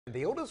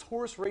The oldest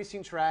horse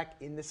racing track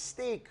in the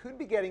state could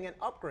be getting an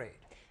upgrade.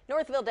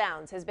 Northville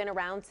Downs has been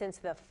around since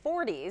the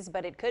 40s,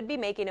 but it could be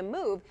making a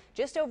move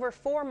just over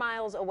 4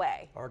 miles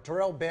away. Our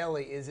Terrell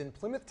Bailey is in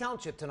Plymouth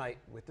Township tonight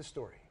with the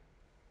story.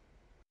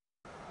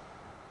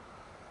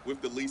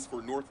 With the lease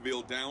for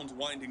Northville Downs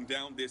winding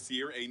down this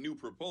year, a new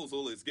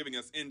proposal is giving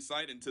us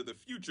insight into the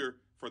future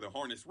for the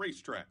harness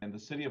racetrack. And the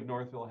city of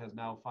Northville has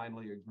now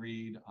finally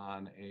agreed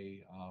on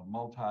a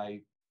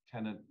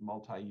multi-tenant,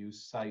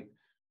 multi-use site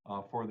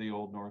for the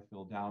old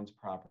Northville Downs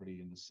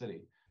property in the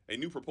city. A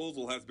new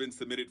proposal has been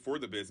submitted for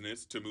the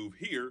business to move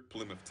here,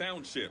 Plymouth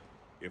Township.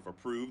 If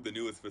approved, the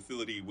newest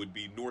facility would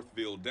be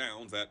Northville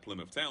Downs at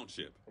Plymouth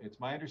Township. It's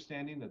my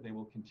understanding that they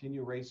will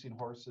continue racing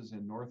horses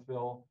in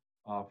Northville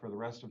for the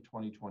rest of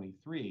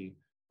 2023,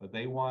 but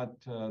they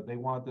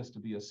want this to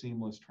be a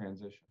seamless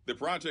transition. The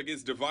project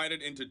is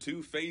divided into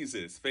 2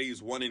 phases.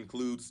 Phase 1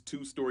 includes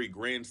 2-story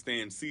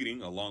grandstand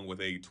seating along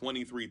with a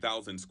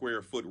 23,000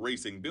 square foot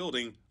racing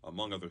building,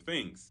 among other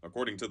things.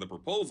 According to the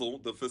proposal,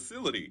 the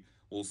facility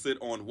will sit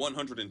on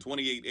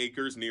 128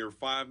 acres near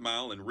 5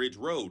 Mile and Ridge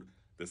Road.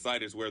 The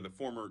site is where the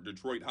former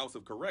Detroit House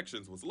of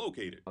Corrections was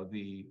located.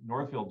 The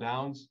Northville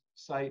Downs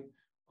site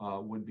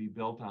would be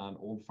built on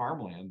old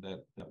farmland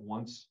that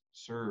once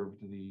served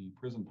the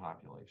prison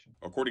population.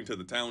 According to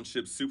the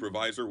township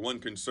supervisor, one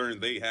concern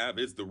they have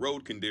is the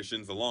road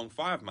conditions along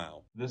 5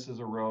 Mile. This is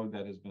a road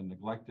that has been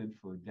neglected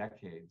for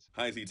decades.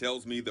 Heisey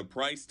tells me the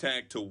price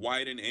tag to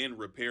widen and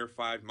repair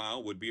 5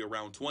 Mile would be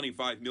around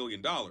 $25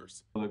 million.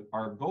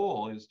 Our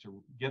goal is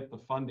to get the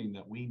funding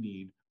that we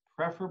need,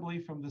 preferably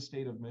from the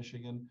state of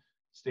Michigan.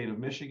 State of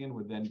Michigan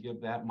would then give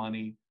that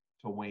money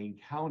to Wayne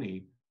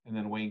County, and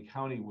then Wayne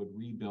County would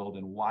rebuild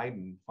and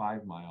widen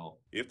 5 Mile.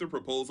 If the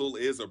proposal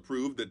is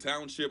approved, the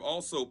township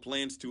also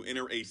plans to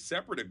enter a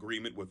separate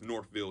agreement with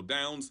Northville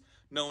Downs,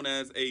 known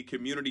as a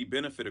community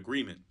benefit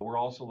agreement. We're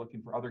also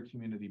looking for other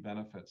community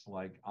benefits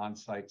like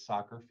on-site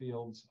soccer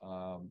fields,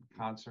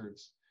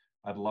 concerts.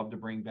 I'd love to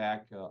bring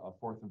back a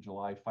 4th of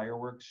July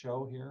fireworks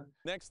show here.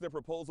 Next, the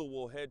proposal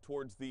will head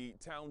towards the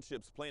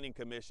township's planning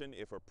commission.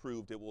 If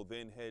approved, it will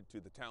then head to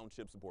the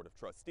township's board of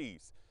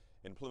trustees.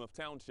 In Plymouth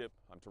Township,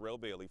 I'm Terrell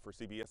Bailey for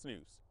CBS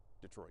News,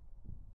 Detroit.